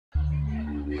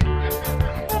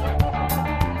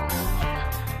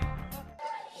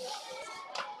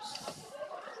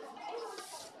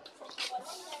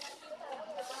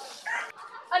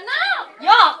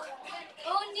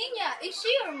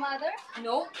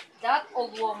No, that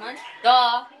old woman.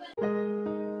 Duh.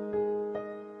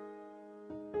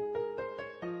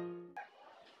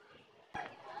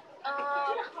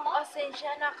 Pasensya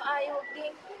na kaayo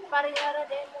ging parihara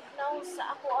din mugnaw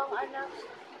sa ako ang anak.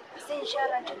 Pasensya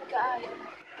ra jud kaayo.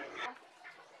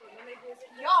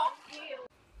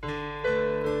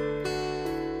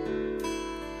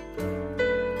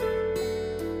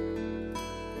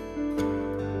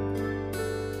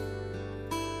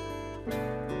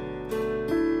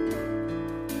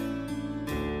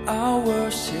 I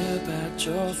worship at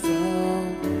your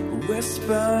throne,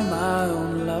 whisper my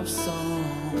own love song.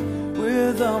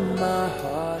 With all my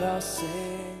heart I'll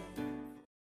sing.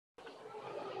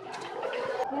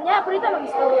 Nya, pwede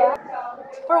mag-istorya.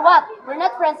 For what? We're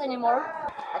not friends anymore.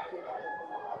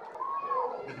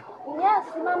 Nya,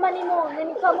 si mama nimo,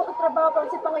 naninka mo ka trabaho pero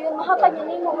si pangayon mahapad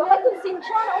niya nimo.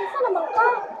 Makakonsensya na unsa naman ka?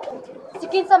 Si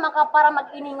kinsa man ka para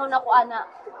mag-iningon ako, ana.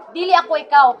 Dili ako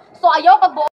ikaw. So ayaw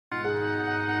pagbuo.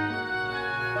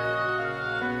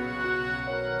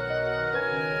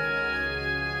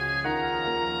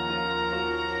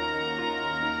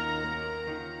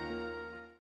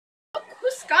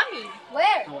 Who's coming?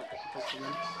 Where?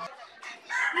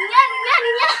 Ninya!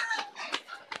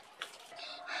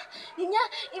 Ninya,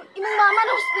 imong mama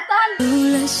na hospital.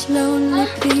 Less lonely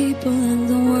people in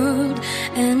the world,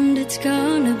 and it's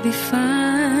gonna be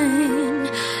fine.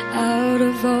 Out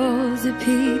of all the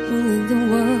people in the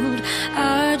world,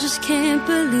 I just can't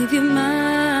believe you're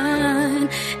mine.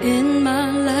 In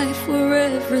my life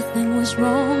where everything was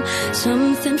wrong,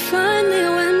 something finally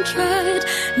went right.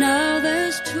 Now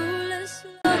there's two less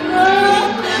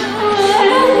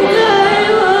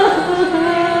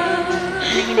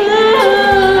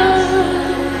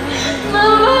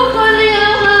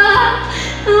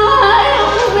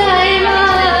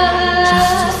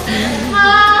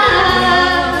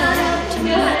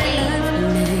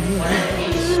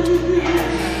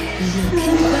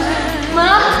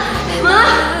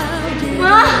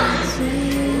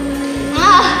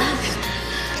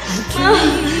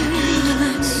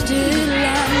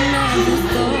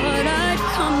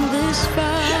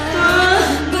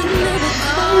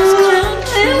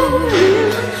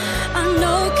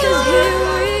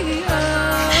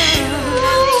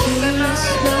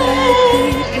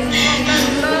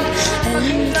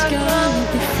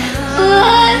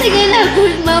sige na,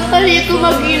 good ma. Palito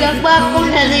mag-ilang pa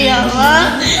akong naliya,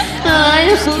 ma.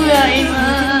 Ayaw ko gain,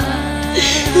 ma.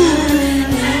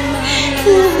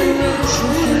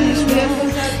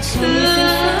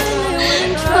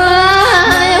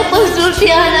 Ayaw ko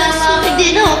sultihan na, ma.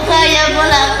 Hindi na ako kaya.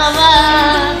 Wala ka, ma.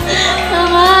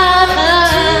 Ma.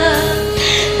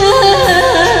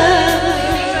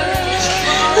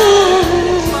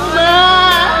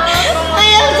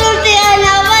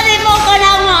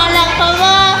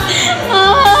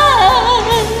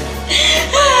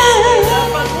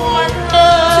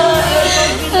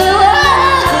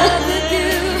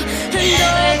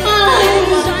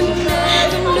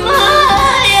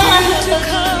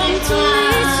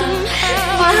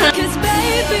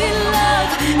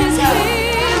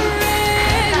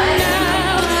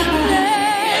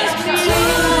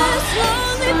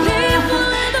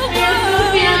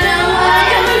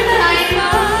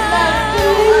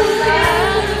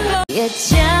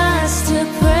 It's just a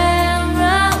prayer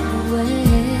away.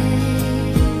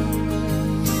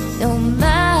 No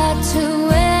matter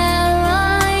where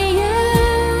I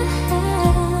am,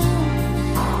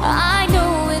 I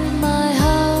know in my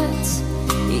heart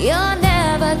you're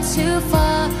never too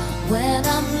far. When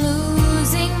I'm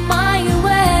losing my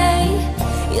way,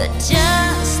 you're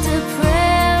just a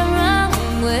prayer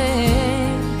away.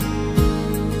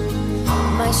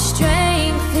 My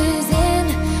strength is in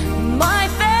my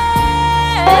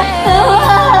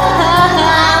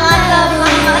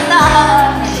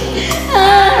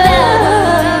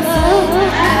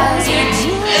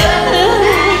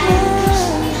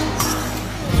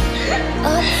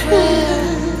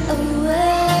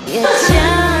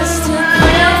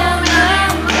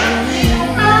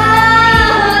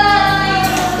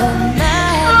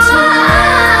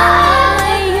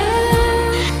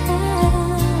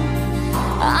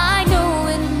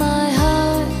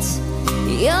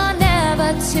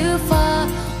too far.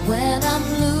 When I'm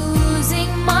losing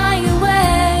my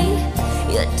way,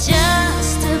 you're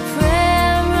just a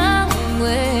prayer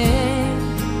away.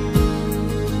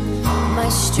 My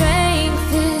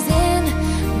strength is in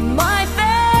my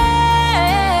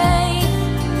faith.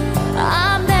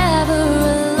 I'm never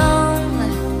alone,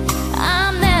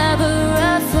 I'm never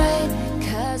afraid,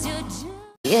 'cause you're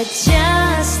just